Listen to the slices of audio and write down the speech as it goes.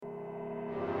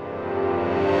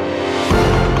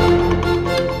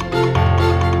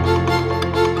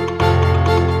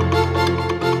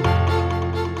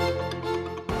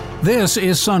This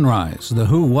is Sunrise, the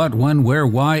who, what, when, where,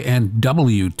 why, and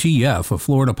WTF of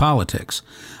Florida politics.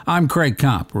 I'm Craig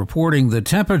Kopp, reporting the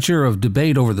temperature of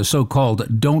debate over the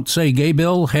so-called Don't Say Gay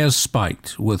bill has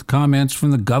spiked, with comments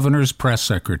from the governor's press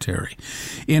secretary.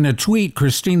 In a tweet,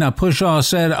 Christina Pushaw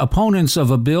said opponents of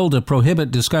a bill to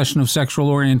prohibit discussion of sexual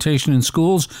orientation in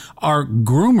schools are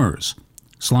groomers,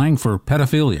 slang for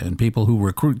pedophilia and people who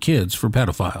recruit kids for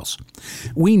pedophiles.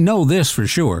 We know this for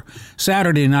sure.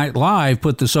 Saturday Night Live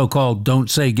put the so-called Don't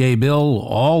Say Gay bill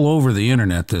all over the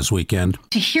internet this weekend.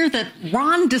 To hear that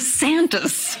Ron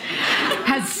DeSantis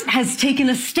has taken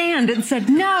a stand and said,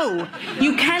 no,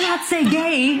 you cannot say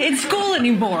gay in school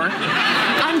anymore.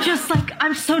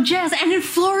 I'm so jazzed. And in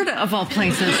Florida, of all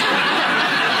places.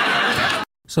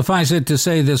 Suffice it to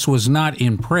say, this was not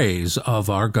in praise of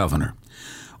our governor.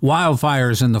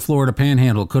 Wildfires in the Florida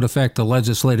Panhandle could affect the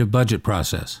legislative budget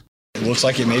process. It looks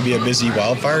like it may be a busy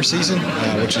wildfire season,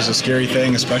 which is a scary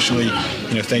thing, especially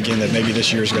thinking that maybe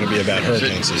this year is going to be a bad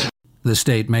hurricane season. The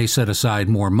state may set aside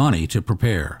more money to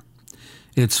prepare.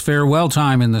 It's farewell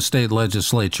time in the state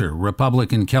legislature.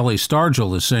 Republican Kelly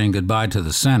Stargel is saying goodbye to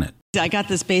the Senate. I got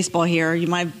this baseball here. You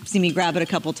might have seen me grab it a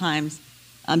couple times.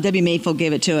 Debbie Mayfield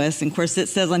gave it to us. And of course, it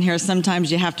says on here,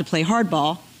 sometimes you have to play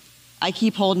hardball. I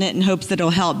keep holding it in hopes that it'll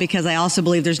help because I also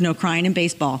believe there's no crying in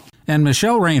baseball. And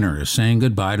Michelle Rayner is saying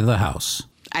goodbye to the House.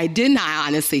 I did not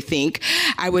honestly think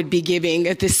I would be giving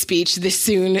this speech this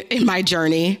soon in my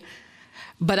journey,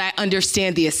 but I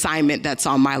understand the assignment that's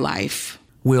on my life.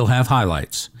 We'll have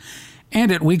highlights.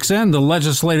 And at week's end, the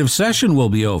legislative session will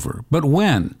be over. But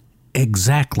when?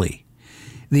 Exactly.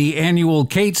 The annual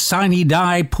Kate Sine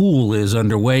Die pool is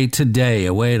underway today,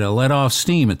 a way to let off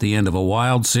steam at the end of a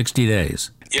wild 60 days.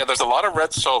 Yeah, there's a lot of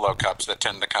red Solo cups that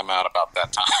tend to come out about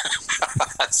that time.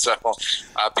 So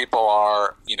people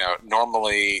are,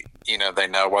 normally, they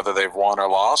know whether they've won or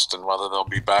lost and whether they'll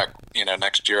be back,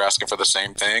 next year asking for the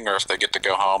same thing, or if they get to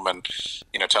go home and,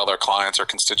 tell their clients or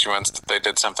constituents that they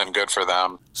did something good for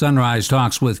them. Sunrise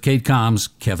talks with KateCom's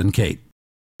Kevin Kate.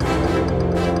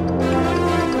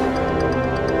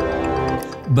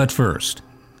 But first,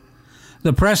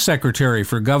 the press secretary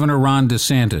for Governor Ron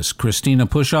DeSantis, Christina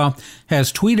Pushaw,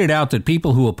 has tweeted out that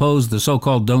people who oppose the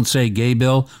so-called Don't Say Gay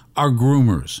bill are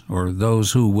groomers, or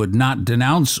those who would not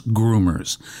denounce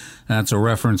groomers. That's a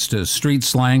reference to street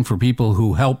slang for people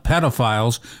who help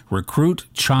pedophiles recruit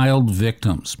child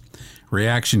victims.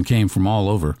 Reaction came from all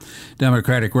over.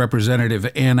 Democratic Representative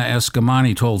Anna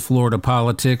Eskamani told Florida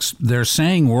Politics, they're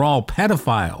saying we're all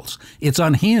pedophiles. It's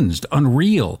unhinged,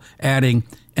 unreal, adding,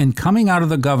 and coming out of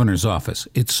the governor's office,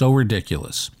 it's so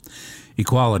ridiculous.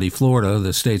 Equality Florida,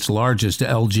 the state's largest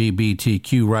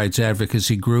LGBTQ rights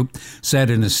advocacy group, said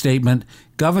in a statement,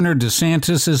 Governor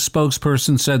DeSantis'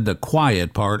 spokesperson said the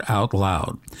quiet part out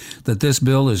loud, that this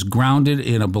bill is grounded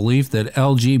in a belief that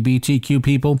LGBTQ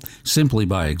people, simply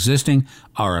by existing,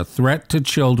 are a threat to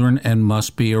children and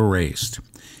must be erased.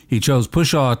 He chose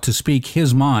Pushaw to speak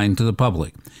his mind to the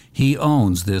public. He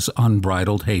owns this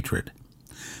unbridled hatred.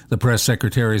 The press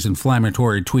secretary's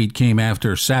inflammatory tweet came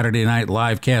after Saturday Night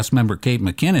Live cast member Kate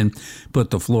McKinnon put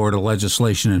the Florida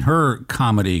legislation in her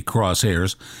comedy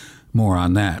crosshairs. More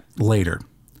on that later.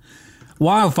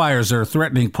 Wildfires are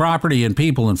threatening property and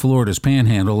people in Florida's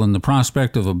Panhandle, and the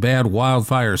prospect of a bad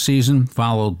wildfire season,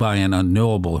 followed by an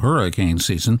unknowable hurricane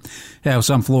season, have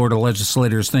some Florida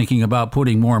legislators thinking about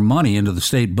putting more money into the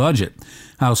state budget.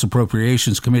 House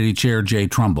Appropriations Committee Chair Jay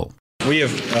Trumbull. We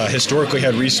have historically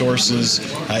had resources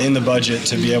in the budget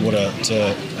to be able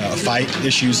to fight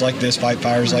issues like this, fight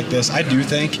fires like this. I do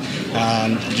think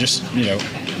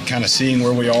kind of seeing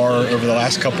where we are over the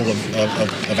last couple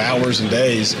of hours and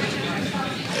days,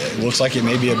 it looks like it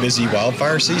may be a busy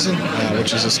wildfire season,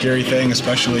 which is a scary thing,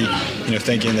 especially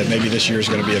thinking that maybe this year is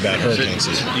going to be a bad hurricane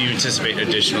season. Do you anticipate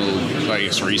additional,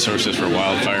 resources for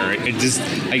wildfire?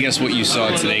 I guess what you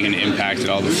saw today going to impact at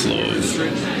all the flow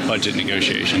of budget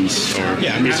negotiations, or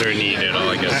is there a need at all?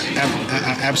 I guess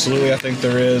absolutely, I think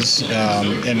there is,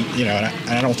 and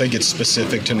I don't think it's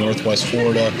specific to Northwest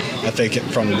Florida. I think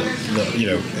from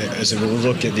as we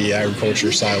look at the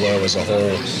agriculture silo as a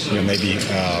whole, maybe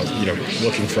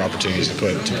looking for opportunities to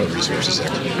put resources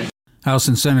there. House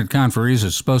and Senate conferees are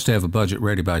supposed to have a budget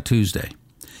ready by Tuesday.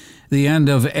 The end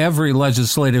of every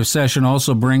legislative session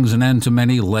also brings an end to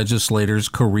many legislators'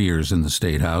 careers in the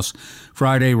State House.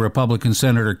 Friday, Republican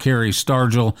Senator Carrie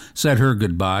Stargel said her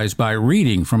goodbyes by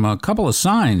reading from a couple of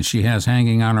signs she has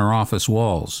hanging on her office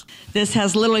walls. This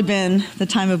has literally been the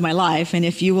time of my life, and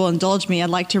if you will indulge me, I'd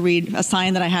like to read a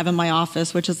sign that I have in my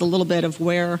office, which is a little bit of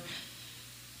where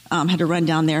I had to run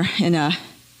down there. And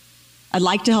I'd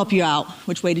like to help you out.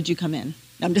 Which way did you come in?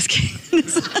 I'm just kidding.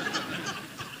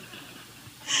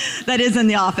 that is in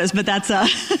the office, but that's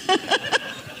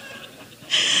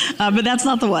but that's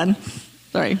not the one.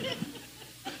 Sorry.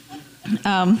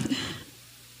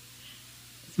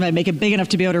 Might make it big enough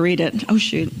to be able to read it. Oh,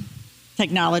 shoot.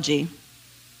 Technology.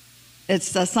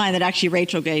 It's a sign that actually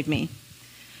Rachel gave me.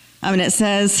 And it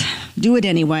says, do it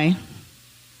anyway.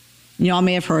 Y'all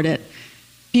may have heard it.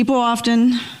 People are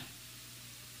often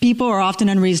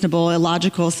unreasonable,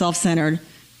 illogical, self-centered,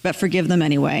 but forgive them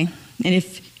anyway. And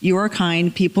if you are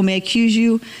kind, people may accuse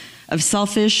you of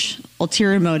selfish,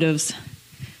 ulterior motives,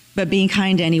 but being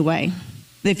kind anyway.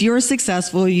 If you are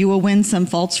successful, you will win some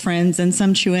false friends and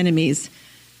some true enemies.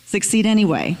 Succeed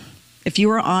anyway. If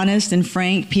you are honest and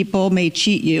frank, people may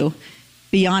cheat you.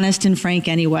 Be honest and frank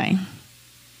anyway.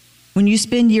 When you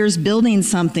spend years building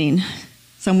something,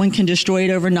 someone can destroy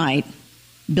it overnight.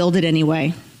 Build it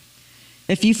anyway.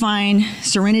 If you find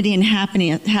serenity and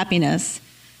happiness,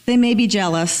 they may be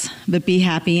jealous, but be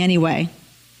happy anyway.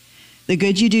 The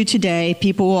good you do today,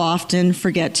 people will often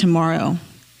forget tomorrow.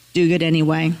 Do good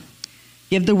anyway.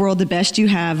 Give the world the best you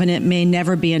have, and it may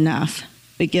never be enough,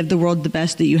 but give the world the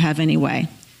best that you have anyway.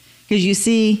 Because you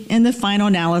see, in the final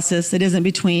analysis,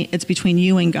 it's between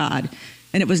you and God,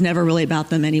 and it was never really about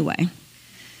them anyway.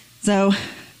 So,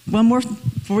 one more,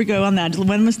 before we go on that,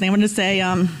 one more thing I wanted to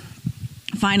say,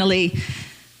 finally,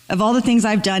 of all the things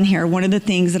I've done here, one of the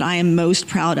things that I am most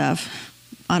proud of,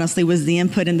 honestly, was the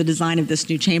input in the design of this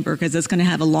new chamber, because it's going to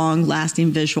have a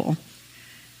long-lasting visual.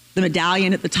 The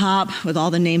medallion at the top with all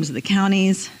the names of the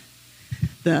counties,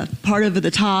 the part of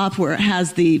the top where it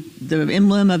has the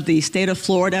emblem of the state of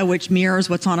Florida, which mirrors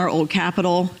what's on our old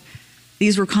Capitol.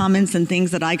 These were comments and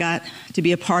things that I got to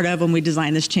be a part of when we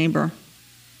designed this chamber.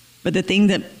 But the thing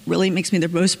that really makes me the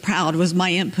most proud was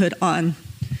my input on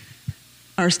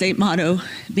our state motto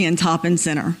being top and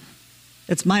center.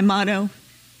 It's my motto.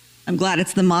 I'm glad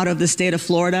it's the motto of the state of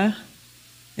Florida,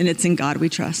 and it's in God we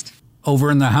trust.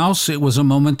 Over in the House, it was a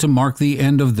moment to mark the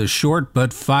end of the short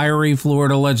but fiery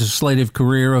Florida legislative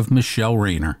career of Michelle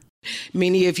Rayner.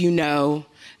 Many of you know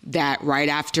that right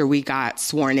after we got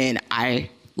sworn in, I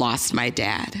lost my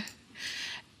dad.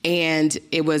 And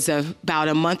it was about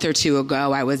a month or two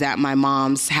ago, I was at my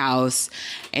mom's house,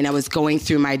 and I was going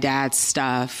through my dad's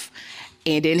stuff.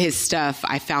 And in his stuff,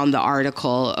 I found the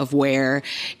article of where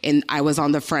I was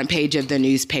on the front page of the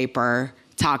newspaper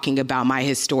talking about my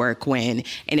historic win,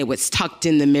 and it was tucked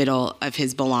in the middle of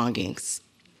his belongings.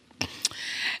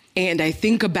 And I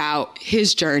think about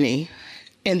his journey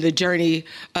and the journey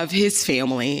of his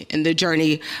family and the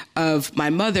journey of my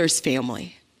mother's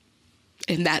family.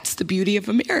 And that's the beauty of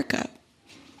America.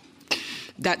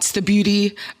 That's the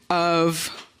beauty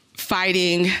of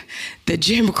fighting the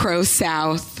Jim Crow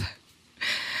South,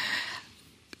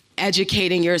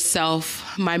 educating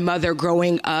yourself. My mother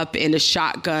growing up in a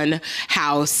shotgun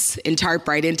house in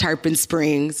Tarpon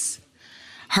Springs.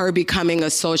 Her becoming a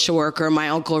social worker, my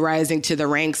uncle rising to the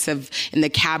ranks in the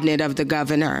cabinet of the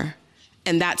governor.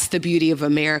 And that's the beauty of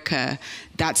America.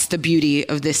 That's the beauty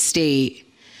of this state.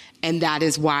 And that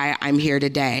is why I'm here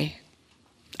today.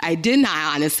 I did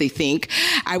not honestly think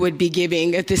I would be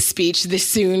giving this speech this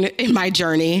soon in my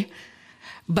journey,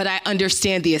 but I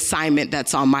understand the assignment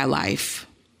that's on my life.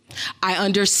 I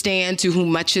understand to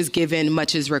whom much is given,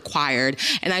 much is required.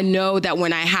 And I know that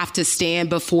when I have to stand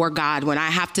before God, when I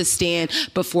have to stand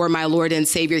before my Lord and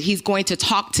Savior, he's going to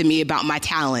talk to me about my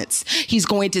talents. He's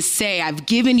going to say, I've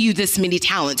given you this many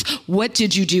talents. What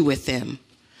did you do with them?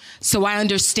 So I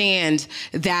understand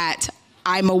that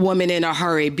I'm a woman in a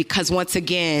hurry because, once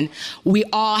again, we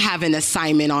all have an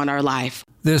assignment on our life.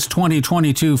 This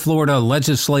 2022 Florida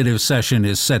legislative session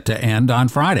is set to end on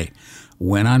Friday.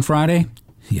 When on Friday?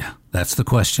 Yeah, that's the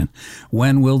question.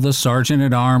 When will the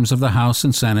Sergeant-at-Arms of the House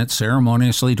and Senate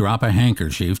ceremoniously drop a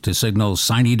handkerchief to signal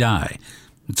sine die?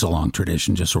 It's a long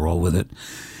tradition, just roll with it.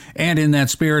 And in that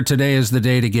spirit, today is the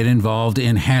day to get involved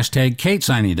in hashtag Kate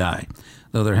Sine Die.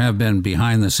 Though there have been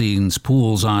behind-the-scenes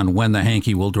pools on when the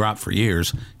hanky will drop for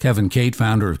years, Kevin Kate,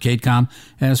 founder of KateCom,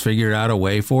 has figured out a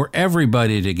way for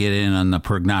everybody to get in on the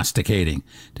prognosticating.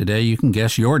 Today, you can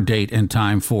guess your date and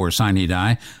time for Sine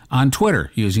Die on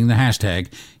Twitter using the hashtag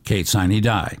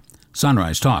KateSineDie.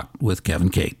 Sunrise Talk with Kevin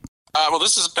Kate. Well,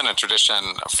 this has been a tradition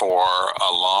for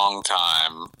a long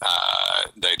time.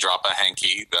 They drop a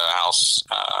hanky, the House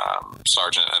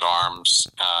Sergeant-at-Arms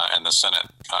and the Senate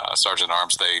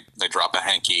Sergeant-at-Arms, they drop a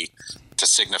hanky to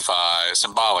signify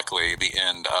symbolically the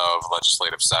end of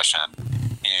legislative session.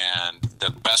 And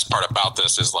the best part about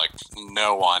this is, like,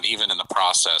 no one, even in the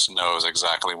process, knows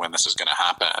exactly when this is going to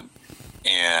happen.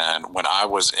 And when I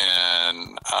was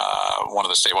in one of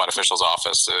the statewide officials'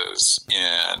 offices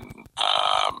in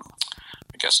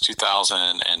guess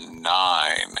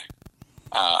 2009,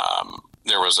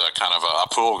 there was a kind of a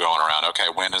pool going around. Okay,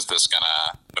 when is this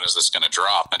gonna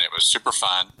drop? And it was super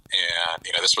fun. And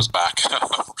this was back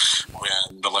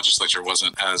when the legislature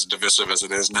wasn't as divisive as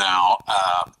it is now.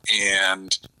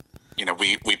 And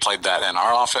we played that in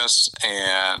our office,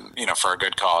 and for a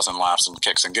good cause and laughs and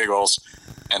kicks and giggles.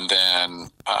 And then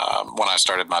when I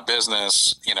started my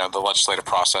business, the legislative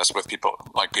process with people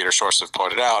like Peter Schorst have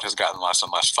pointed out has gotten less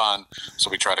and less fun. So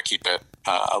we try to keep it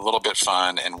a little bit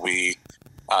fun, and we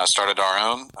started our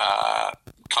own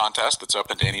contest that's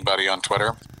open to anybody on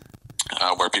Twitter,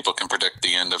 where people can predict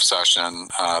the end of session,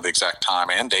 the exact time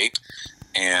and date.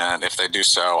 And if they do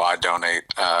so, I donate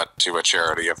to a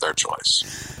charity of their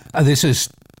choice.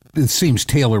 It seems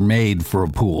tailor-made for a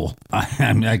pool.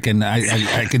 I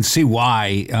can see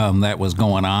why that was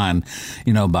going on,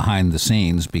 behind the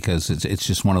scenes, because it's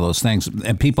just one of those things.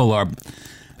 And people are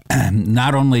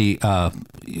not only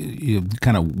you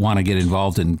kind of want to get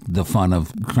involved in the fun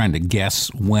of trying to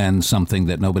guess when something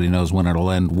that nobody knows when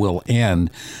it'll end will end,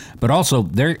 but also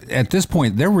at this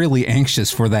point they're really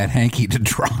anxious for that hanky to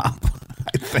drop.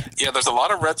 I think. Yeah, there's a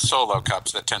lot of red Solo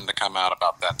cups that tend to come out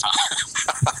about that time.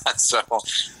 So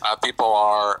people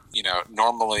are,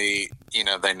 normally,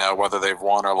 they know whether they've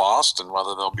won or lost, and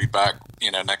whether they'll be back,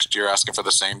 next year asking for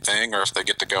the same thing, or if they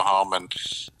get to go home and,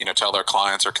 tell their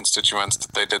clients or constituents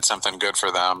that they did something good for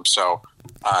them. So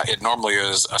it normally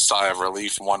is a sigh of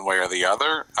relief one way or the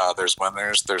other. There's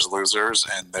winners, there's losers,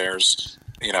 and there's,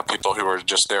 people who are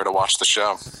just there to watch the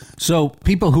show. So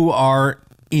people who are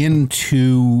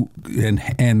into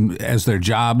and as their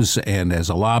jobs and as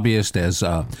a lobbyist, as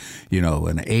an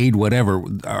aide, whatever,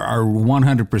 are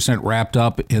 100% wrapped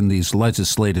up in these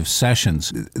legislative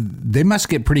sessions. They must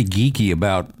get pretty geeky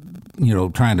about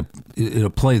trying to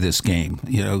play this game,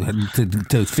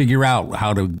 to figure out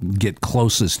how to get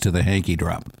closest to the hanky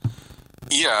drop.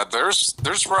 Yeah, there's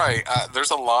right.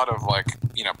 There's a lot of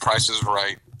Price is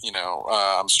Right.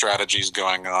 Strategies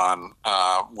going on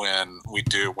when we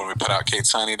put out Kate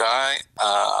Sine Die,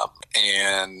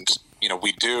 and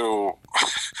we do.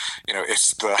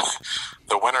 It's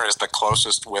the winner is the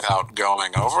closest without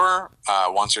going over.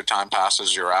 Once your time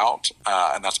passes, you're out,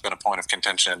 and that's been a point of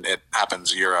contention. It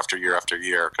happens year after year after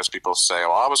year because people say,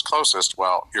 "Well, I was closest."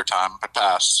 Well, your time had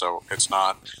passed, so it's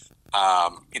not.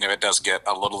 It does get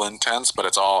a little intense, but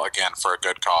it's all again for a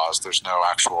good cause. There's no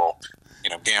actual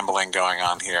gambling going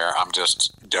on here. I'm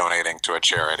just donating to a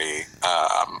charity,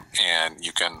 and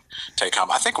you can take home.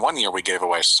 I think one year we gave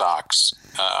away socks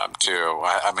too.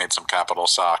 I made some Capital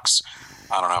socks.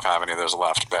 I don't know if I have any of those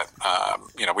left, but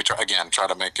we try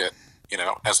to make it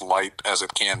as light as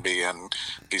it can be in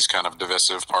these kind of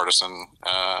divisive partisan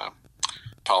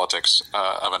politics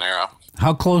of an era.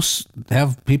 How close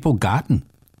have people gotten?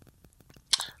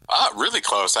 Really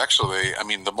close, actually. I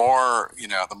mean, the more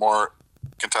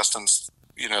contestants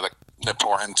that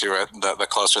pour into it, the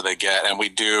closer they get. And we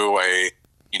do a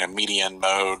median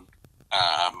mode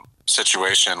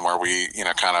situation where we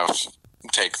kind of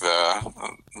take the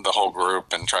whole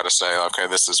group and try to say, okay,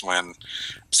 this is when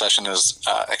session is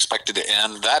expected to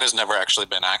end. That has never actually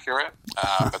been accurate,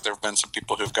 but there have been some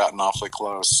people who've gotten awfully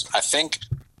close. I think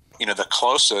the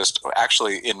closest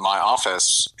actually in my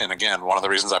office, and again, one of the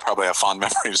reasons I probably have fond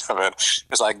memories of it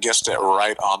is I guessed it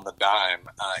right on the dime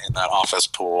in that office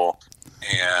pool.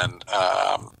 And,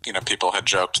 people had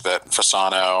joked that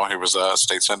Fasano, who was a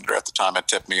state senator at the time, had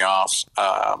tipped me off.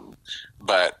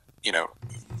 But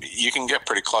you can get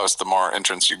pretty close the more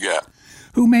entrants you get.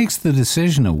 Who makes the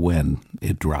decision of when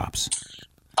it drops?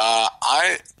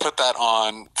 I put that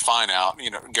on Fineout,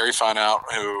 Gary Fineout,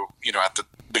 who, at the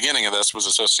beginning of this was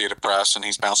Associated Press, and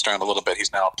he's bounced around a little bit.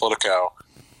 He's now at Politico.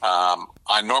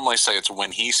 I normally say it's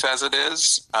when he says it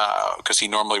is, because he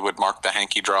normally would mark the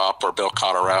hanky drop or Bill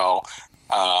Cotterell.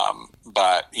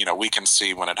 But, we can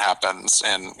see when it happens.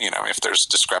 And, if there's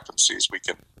discrepancies, we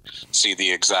can see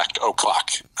the exact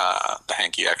o'clock the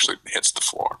hanky actually hits the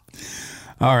floor.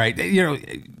 All right.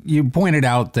 You pointed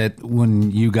out that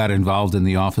when you got involved in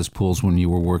the office pools, when you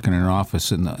were working in an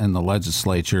office in the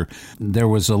legislature, there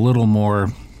was a little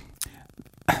more,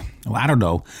 I don't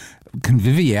know,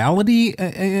 conviviality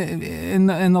in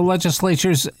the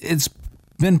legislatures. It's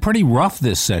been pretty rough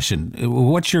this session.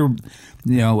 What's your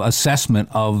assessment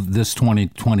of this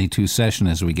 2022 session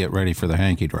as we get ready for the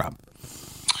hanky drop?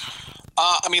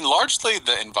 Largely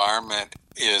the environment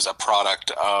is a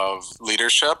product of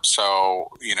leadership. So,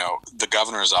 the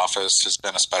governor's office has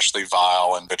been especially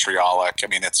vile and vitriolic.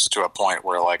 It's to a point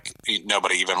where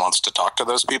nobody even wants to talk to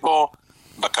those people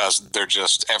because they're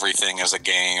just, everything is a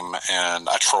game and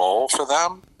a troll for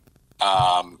them.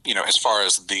 As far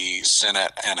as the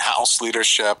Senate and House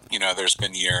leadership, there's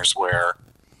been years where,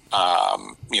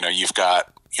 you've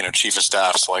got, chief of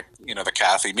staffs like, the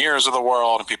Kathy Mears of the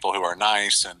world and people who are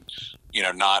nice and,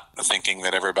 not thinking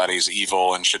that everybody's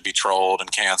evil and should be trolled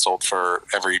and canceled for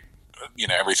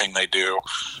everything they do.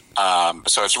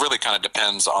 So it's really kind of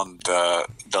depends on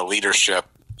the leadership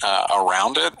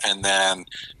around it. And then,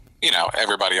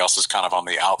 everybody else is kind of on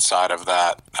the outside of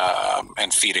that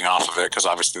and feeding off of it because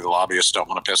obviously the lobbyists don't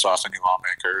want to piss off any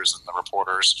lawmakers and the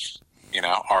reporters,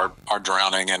 are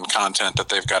drowning in content that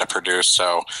they've got to produce.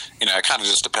 So, it kind of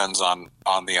just depends on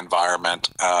the environment.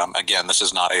 Again, this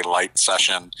is not a light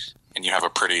session and you have a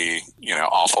pretty,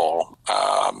 awful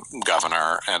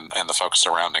governor and the folks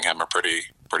surrounding him are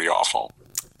pretty awful.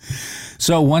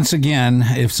 So once again,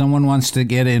 if someone wants to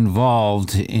get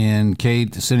involved in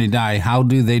Kate Sini Dye, how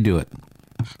do they do it?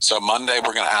 So Monday,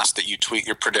 we're going to ask that you tweet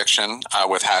your prediction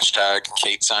with hashtag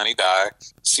Kate Sini Dye,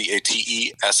 CATESINEDIE.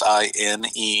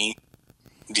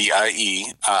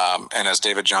 And as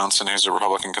David Johnson, who's a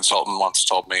Republican consultant, once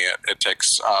told me, it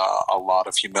takes a lot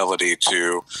of humility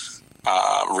to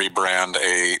rebrand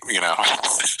a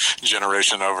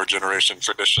generation over generation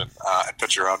tradition and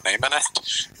put your own name in it,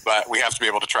 but we have to be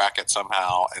able to track it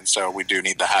somehow, and so we do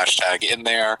need the hashtag in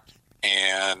there.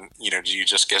 And do you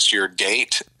just guess your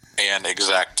date and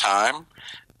exact time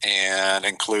and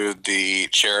include the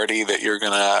charity that you're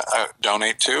gonna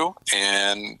donate to,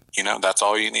 and that's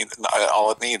all you need,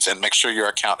 all it needs. And make sure your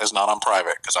account is not on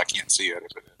private because I can't see it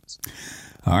if it is.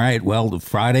 All right. Well,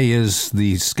 Friday is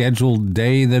the scheduled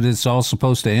day that it's all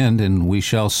supposed to end, and we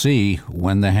shall see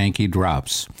when the hanky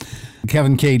drops.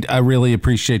 Kevin, Kate, I really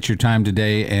appreciate your time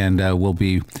today, and we'll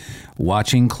be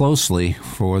watching closely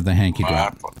for the hanky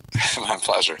drop. My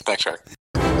pleasure. Thanks, Rick.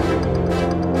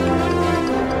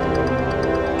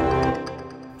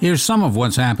 Here's some of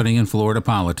what's happening in Florida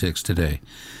politics today.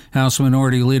 House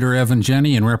Minority Leader Evan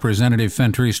Jenney and Representative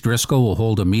Fentrice Driscoll will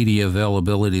hold a media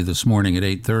availability this morning at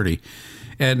 8:30.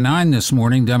 At 9 this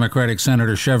morning, Democratic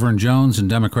Senator Chevron Jones and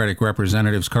Democratic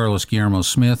Representatives Carlos Guillermo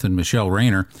Smith and Michelle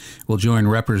Rayner will join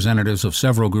representatives of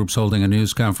several groups holding a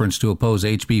news conference to oppose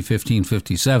HB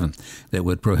 1557 that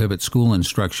would prohibit school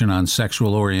instruction on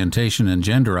sexual orientation and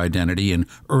gender identity in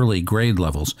early grade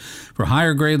levels. For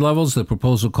higher grade levels, the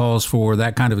proposal calls for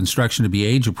that kind of instruction to be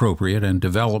age-appropriate and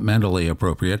developmentally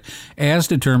appropriate, as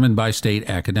determined by state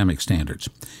academic standards.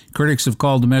 Critics have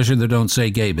called the measure the Don't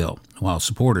Say Gay bill, while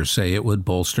supporters say it would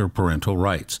bolster parental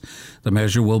rights. The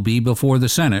measure will be before the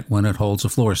Senate when it holds a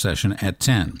floor session at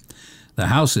 10. The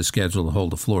House is scheduled to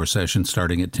hold a floor session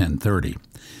starting at 10:30.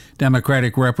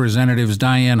 Democratic Representatives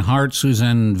Diane Hart,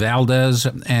 Susan Valdez,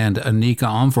 and Anika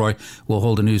Omfroy will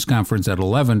hold a news conference at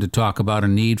 11 to talk about a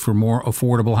need for more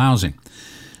affordable housing.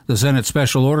 The Senate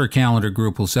Special Order Calendar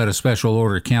Group will set a special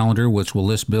order calendar which will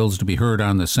list bills to be heard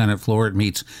on the Senate floor. It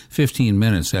meets 15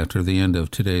 minutes after the end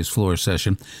of today's floor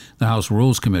session. The House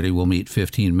Rules Committee will meet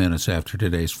 15 minutes after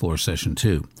today's floor session,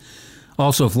 too.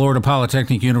 Also, Florida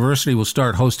Polytechnic University will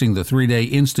start hosting the 3-day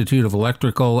Institute of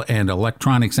Electrical and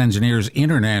Electronics Engineers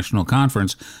International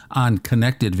Conference on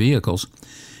Connected Vehicles.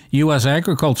 U.S.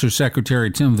 Agriculture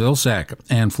Secretary Tim Vilsack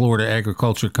and Florida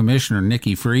Agriculture Commissioner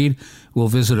Nikki Fried will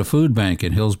visit a food bank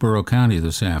in Hillsborough County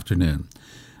this afternoon.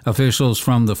 Officials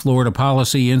from the Florida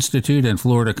Policy Institute and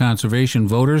Florida Conservation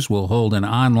Voters will hold an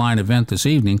online event this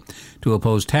evening to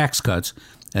oppose tax cuts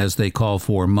as they call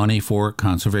for money for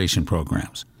conservation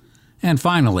programs. And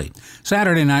finally,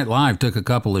 Saturday Night Live took a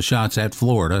couple of shots at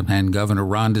Florida and Governor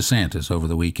Ron DeSantis over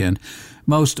the weekend.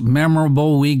 Most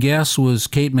memorable, we guess, was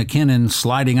Kate McKinnon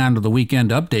sliding onto the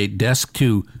Weekend Update desk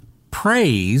to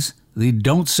praise the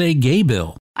Don't Say Gay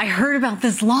bill. I heard about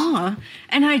this law,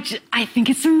 and I think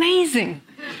it's amazing.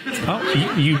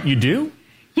 Oh, you do?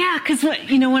 Yeah, because,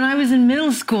 when I was in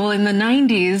middle school in the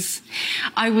 90s,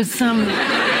 I was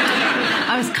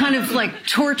kind of like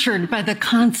tortured by the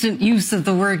constant use of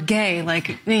the word gay,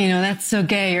 like, that's so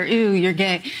gay, or ew, you're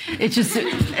gay.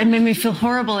 It made me feel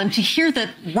horrible. And to hear that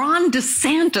Ron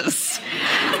DeSantis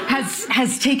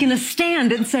has taken a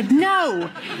stand and said, no,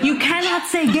 you cannot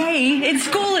say gay in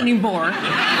school anymore.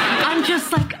 I'm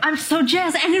just like, I'm so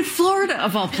jazzed. And in Florida,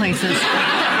 of all places.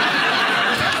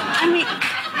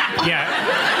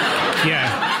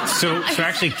 Yeah. So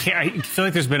actually, I feel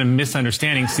like there's been a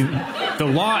misunderstanding. See, the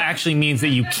law actually means that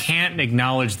you can't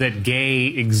acknowledge that gay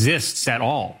exists at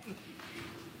all.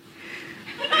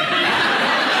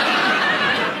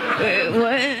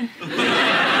 What?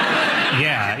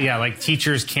 Yeah, like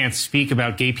teachers can't speak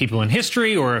about gay people in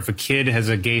history, or if a kid has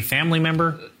a gay family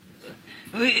member.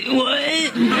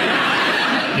 What?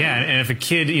 Yeah, and if a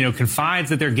kid, confides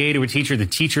that they're gay to a teacher, the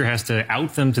teacher has to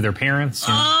out them to their parents.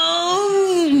 Oh,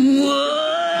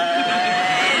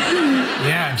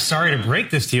 I'm sorry to break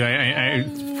this to you. I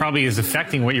probably is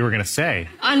affecting what you were going to say.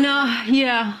 No,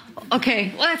 yeah.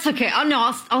 Okay, well, that's okay.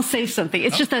 I'll say something.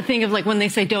 It's just that thing of like when they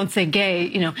say don't say gay,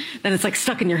 then it's like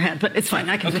stuck in your head, but it's fine.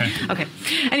 I can okay.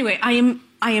 Anyway, I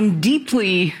am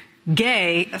deeply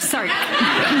gay. Sorry,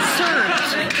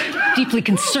 concerned. Deeply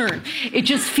concerned. It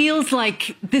just feels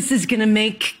like this is going to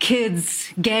make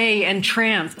kids gay and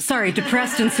trans. Sorry,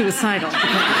 depressed and suicidal.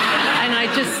 And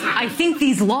I think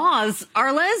these laws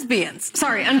are lesbians.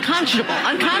 Sorry, unconscionable.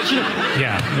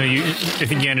 Yeah, no, I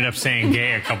think you ended up saying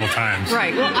gay a couple times.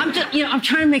 Right. Well, I'm just, I'm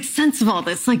trying to make sense of all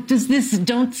this. Like, does this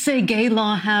don't say gay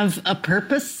law have a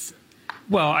purpose?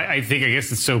 Well, I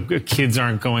guess it's so kids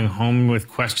aren't going home with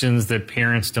questions that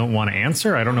parents don't want to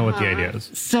answer. I don't know what the idea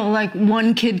is. So, like,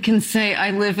 one kid can say,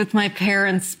 I live with my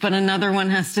parents, but another one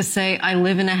has to say, I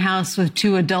live in a house with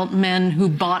 2 adult men who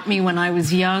bought me when I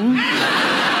was young.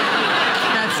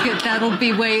 That's good.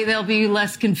 They'll be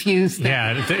less confused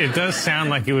then. Yeah, it does sound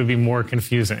like it would be more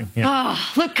confusing. Yeah. Oh,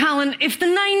 look, Colin, if the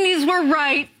 90s were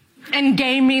right, and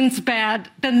gay means bad,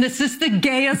 then this is the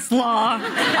gayest law I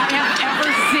have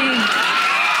ever seen.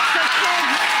 So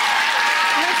kids,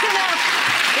 listen up.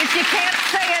 If you can't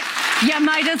say it, you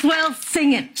might as well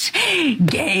sing it.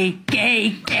 Gay,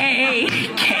 gay, gay,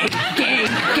 gay, gay,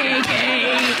 gay, gay,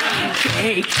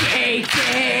 gay, gay,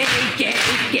 gay, gay,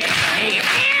 gay.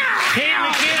 Kate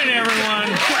McKinnon,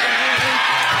 everyone.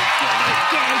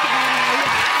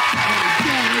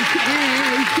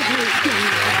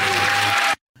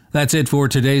 That's it for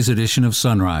today's edition of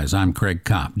Sunrise. I'm Craig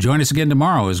Kopp. Join us again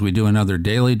tomorrow as we do another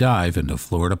daily dive into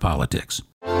Florida politics.